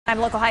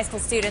Local high school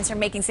students are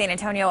making San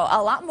Antonio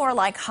a lot more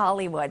like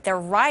Hollywood. They're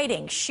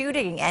writing,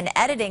 shooting, and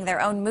editing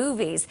their own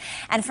movies.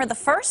 And for the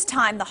first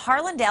time, the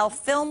Harlandale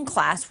film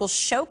class will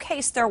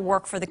showcase their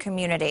work for the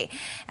community.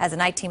 As the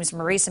night team's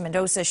Marisa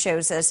Mendoza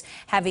shows us,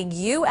 having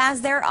you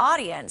as their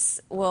audience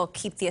will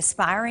keep the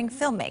aspiring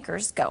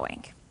filmmakers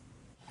going.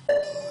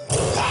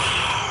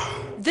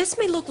 This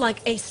may look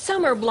like a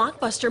summer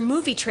blockbuster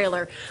movie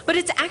trailer, but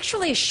it's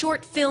actually a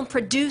short film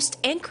produced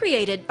and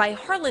created by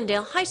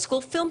Harlandale High School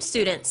film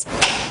students.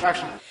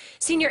 Action.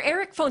 Senior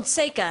Eric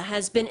Fonseca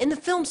has been in the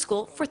film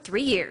school for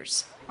 3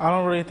 years. I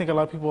don't really think a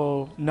lot of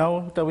people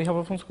know that we have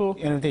a film school,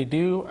 and if they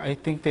do, I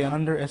think they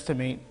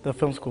underestimate the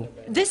film school.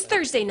 This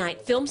Thursday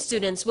night, film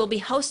students will be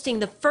hosting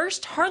the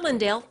first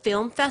Harlandale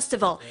Film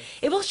Festival.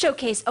 It will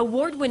showcase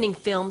award-winning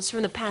films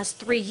from the past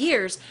 3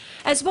 years,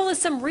 as well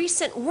as some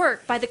recent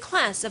work by the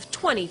class of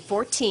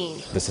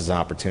 2014. This is an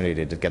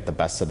opportunity to get the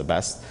best of the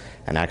best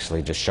and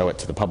actually just show it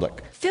to the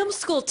public. Film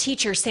school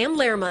teacher Sam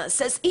Lerma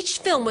says each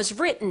film was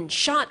written,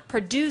 shot,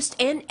 produced,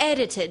 and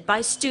edited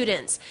by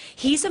students.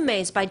 He's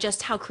amazed by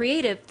just how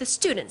creative the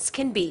students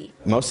can be.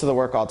 Most of the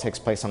work all takes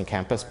place on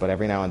campus, but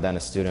every now and then a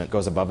student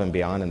goes above and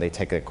beyond and they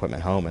take the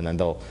equipment home and then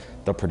they'll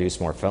produce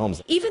more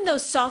films. Even though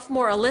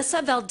sophomore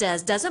Alyssa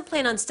Valdez doesn't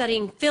plan on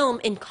studying film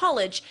in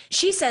college,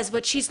 she says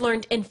what she's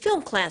learned in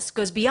film class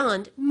goes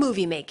beyond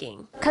movie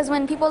making. Because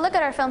when people look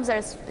at our films,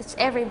 it's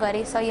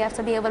everybody, so you have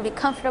to be able to be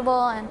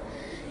comfortable, and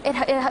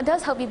it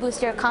does help you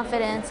boost your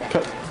confidence.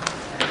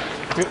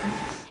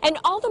 And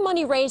all the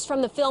money raised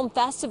from the film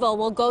festival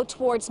will go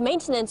towards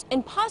maintenance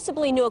and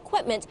possibly new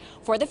equipment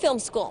for the film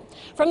school.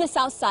 From the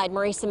South Side,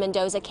 Marisa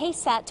Mendoza,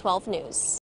 KSAT 12 News.